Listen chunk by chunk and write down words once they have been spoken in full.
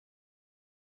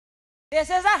This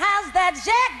is a house that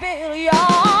Jack built,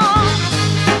 y'all.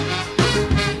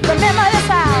 Remember this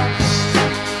house?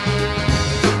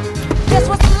 This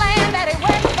was the land that he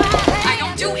worked by. I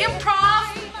don't do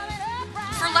improv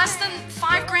for less than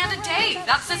 $5 a day.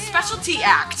 That's a specialty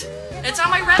act. It's on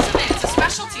my resume. It's a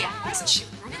specialty act. Listen, shit,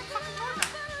 ring the fucking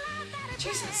doorbell.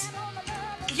 Jesus.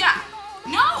 Yeah.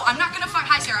 No, I'm not gonna fuck.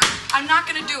 Hi, Sarah. I'm not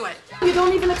gonna do it. You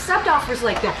don't even accept offers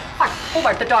like that. Hold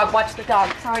on, the dog. Watch the dog.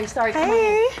 Sorry.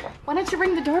 Hey. Why don't you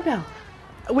ring the doorbell?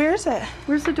 Where is it?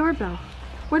 Where's the doorbell?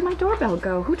 Where'd my doorbell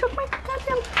go? Who took my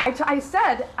goddamn... I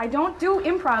said I don't do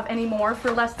improv anymore for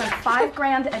less than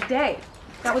 $5 a day.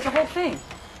 That was the whole thing.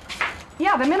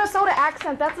 Yeah, the Minnesota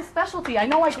accent, that's a specialty. I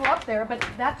know I grew up there, but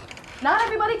not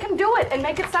everybody can do it and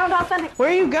make it sound authentic. Where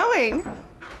are you going?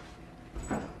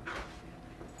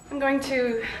 I'm going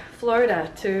to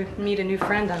Florida to meet a new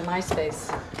friend on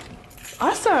MySpace.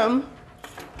 Awesome.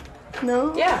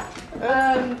 No? Yeah.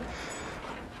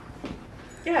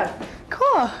 Yeah.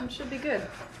 Cool. It should be good.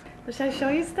 Should I show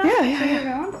you stuff? Yeah. Show you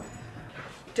around?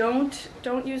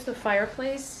 Don't use the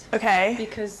fireplace. Okay.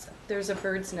 Because there's a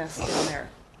bird's nest in there.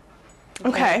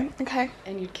 Okay.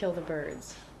 And you'd kill the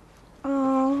birds.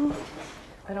 Oh.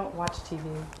 I don't watch TV.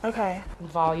 Okay.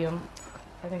 Volume.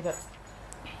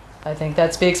 I think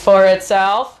that speaks for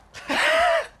itself.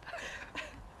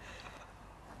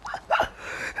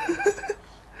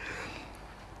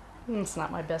 It's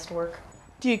not my best work.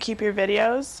 Do you keep your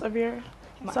videos of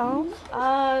yourself?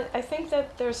 I think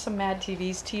that there's some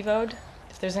MADTV's TiVo'd.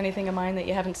 If there's anything of mine that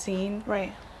you haven't seen.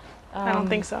 Right. I don't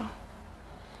think so.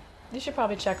 You should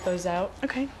probably check those out.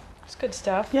 Okay. It's good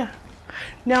stuff. Yeah.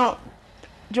 Now,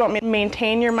 do you want me to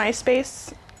maintain your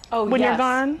MySpace when you're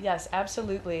gone? Yes,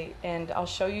 absolutely. And I'll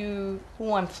show you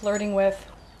who I'm flirting with,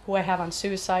 who I have on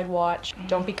suicide watch.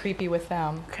 Don't be creepy with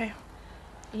them. Okay.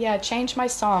 Yeah, change my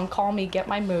song, call me, get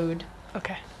my mood.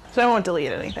 Okay. So I won't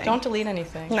delete anything. Don't delete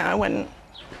anything. No, I wouldn't.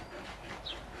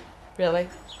 Really?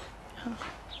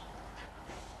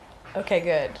 Okay,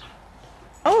 good.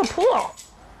 Oh, a pool.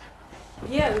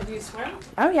 Yeah, do you swim?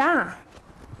 Oh, yeah.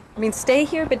 I mean, stay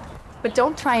here, but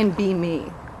don't try and be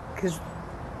me, because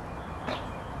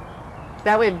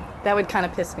that would kind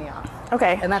of piss me off.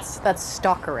 Okay. And that's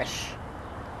stalkerish.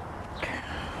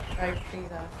 Try to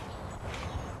breathe out.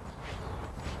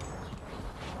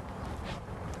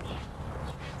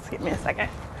 Just give me a second.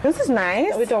 This is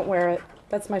nice. Oh, don't wear it.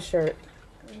 That's my shirt.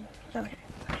 Okay.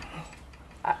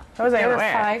 What was I There were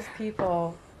wear? 5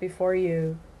 people before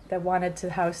you that wanted to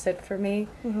house sit for me,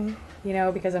 you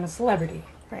know, because I'm a celebrity.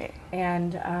 Right.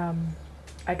 And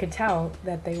I could tell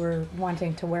that they were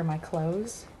wanting to wear my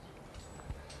clothes.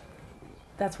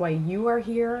 That's why you are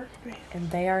here,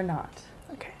 and they are not.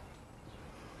 Okay.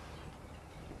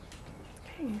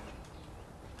 Okay.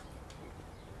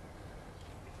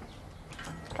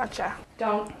 Gotcha.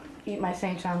 Don't eat my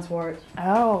St. John's wort.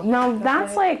 Oh, no,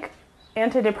 that's like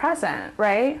antidepressant,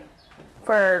 right?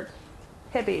 For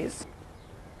hippies.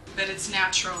 But it's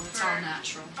natural. It's all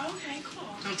natural. Okay, cool.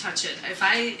 Don't touch it. If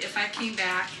I came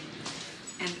back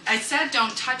and I said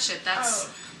don't touch it, that's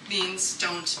means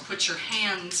don't put your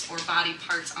hands or body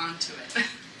parts onto it.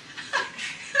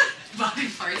 Body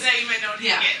parts. That you might not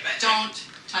Yeah, get, but don't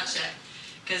touch it.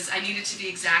 Because I need it to be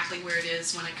exactly where it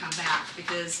is when I come back.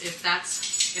 Because if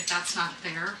that's not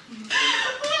there.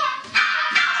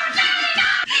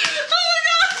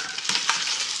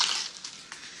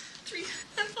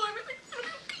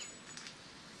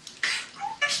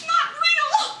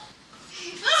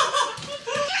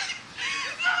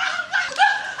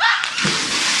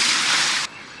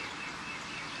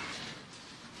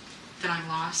 Then I'm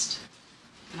lost,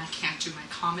 and I can't do my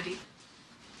comedy.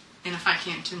 And if I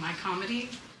can't do my comedy,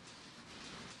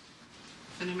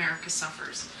 then America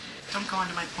suffers. Don't go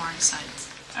onto my porn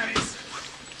sites. All right.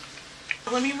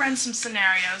 Let me run some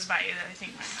scenarios by you that I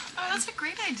think might help. Oh, that's a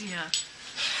great idea.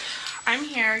 I'm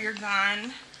here, you're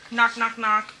gone. Knock, knock,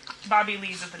 knock. Bobby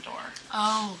Lee's at the door.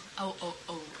 Oh.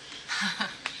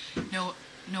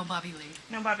 No Bobby Lee.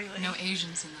 No Bobby Lee. No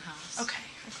Asians in the house. Okay.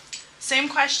 Same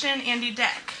question, Andy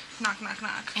Dick. Knock, knock,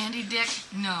 knock. Andy Dick?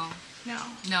 No. No.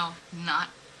 No,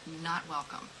 not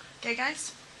welcome. Gay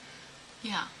guys?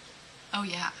 Yeah. Oh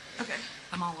yeah. Okay.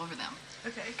 I'm all over them.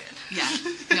 Okay, good. Yeah.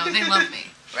 No, they love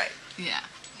me. Right. Yeah.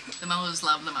 The Mo's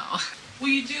love the Mo. Will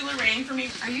you do Lorraine for me?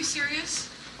 Are you serious?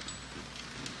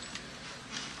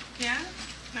 Yeah?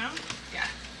 No? Yeah.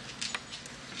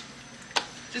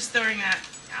 Just throwing that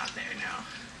out there, no.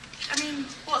 I mean,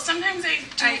 well, sometimes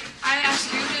I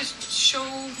asked you to show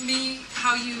me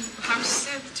how you house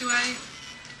sit. Do I?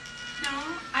 No,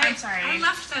 I'm sorry. I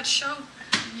left that show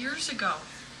years ago.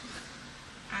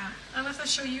 I left that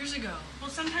show years ago. Well,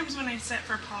 sometimes when I sit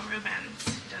for Paul Rubens,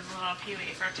 he does a little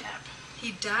Pee-wee for a tip.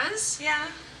 He does? Yeah.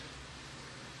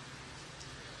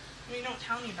 I mean, don't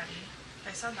tell anybody.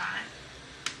 I said that.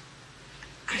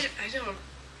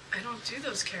 I don't do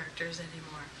those characters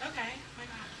anymore. Okay, why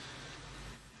not?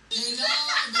 And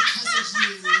all because of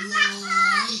you,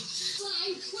 Roy. Fly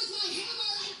with my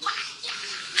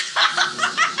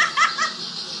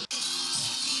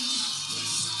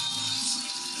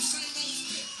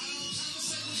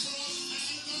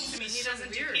I mean, he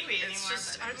doesn't do Weird. Pee-wee It's anymore.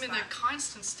 just, but I'm it's in a not.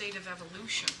 constant state of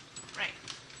evolution. Right.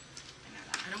 I know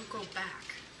that. I don't go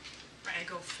back. I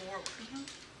go forward.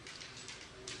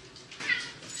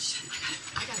 Shit,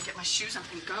 I gotta get my shoes on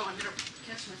and go. I'm gonna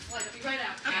catch my flight. I'll be right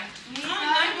out. Okay.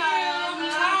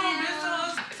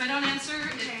 If I don't answer,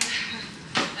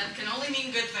 that can only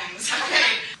mean good things.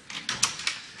 Okay.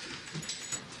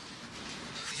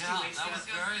 Yeah, that was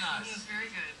very nice. It was very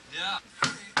good. Yeah.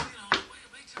 You know,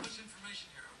 way too much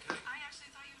information here, okay? I actually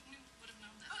thought you would have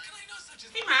known that. How can I know such a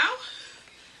Hey, thing? Mo.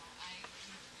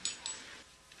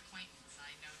 Acquaintance.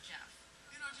 I know Jeff.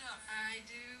 You know Jeff. I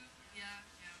do. Yeah.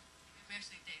 We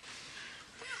actually dated.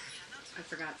 I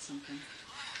forgot something.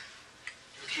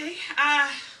 Okay,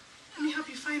 let me help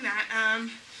you find that.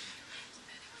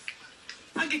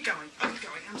 I'll get going.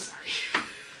 I'm sorry.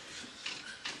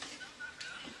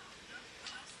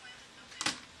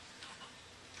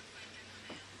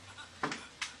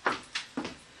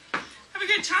 Have a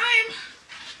good time.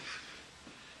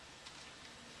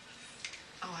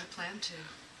 Oh, I plan to.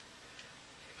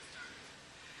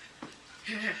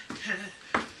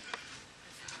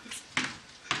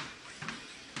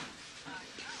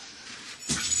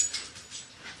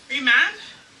 Are you mad?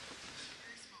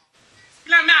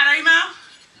 You're not mad, are you, Mo?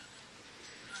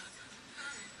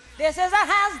 This is a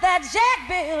house that Jack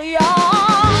built,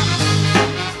 y'all.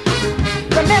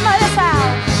 Remember this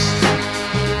house?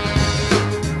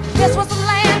 This was the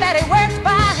land that he worked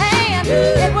by hand.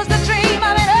 It was the dream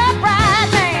of an upright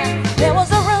man. There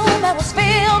was a room that was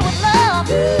filled with love.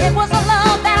 It was a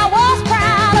love that I was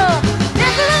proud of.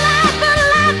 This is a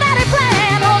life that he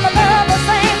planned on the love, the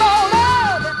same old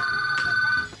love.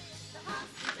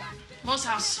 Mo's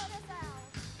house.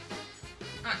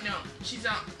 No, she's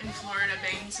out in Florida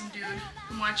banging some dude.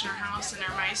 I'm watching her house and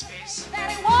her MySpace.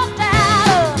 That he walked out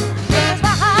of. This is the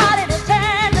house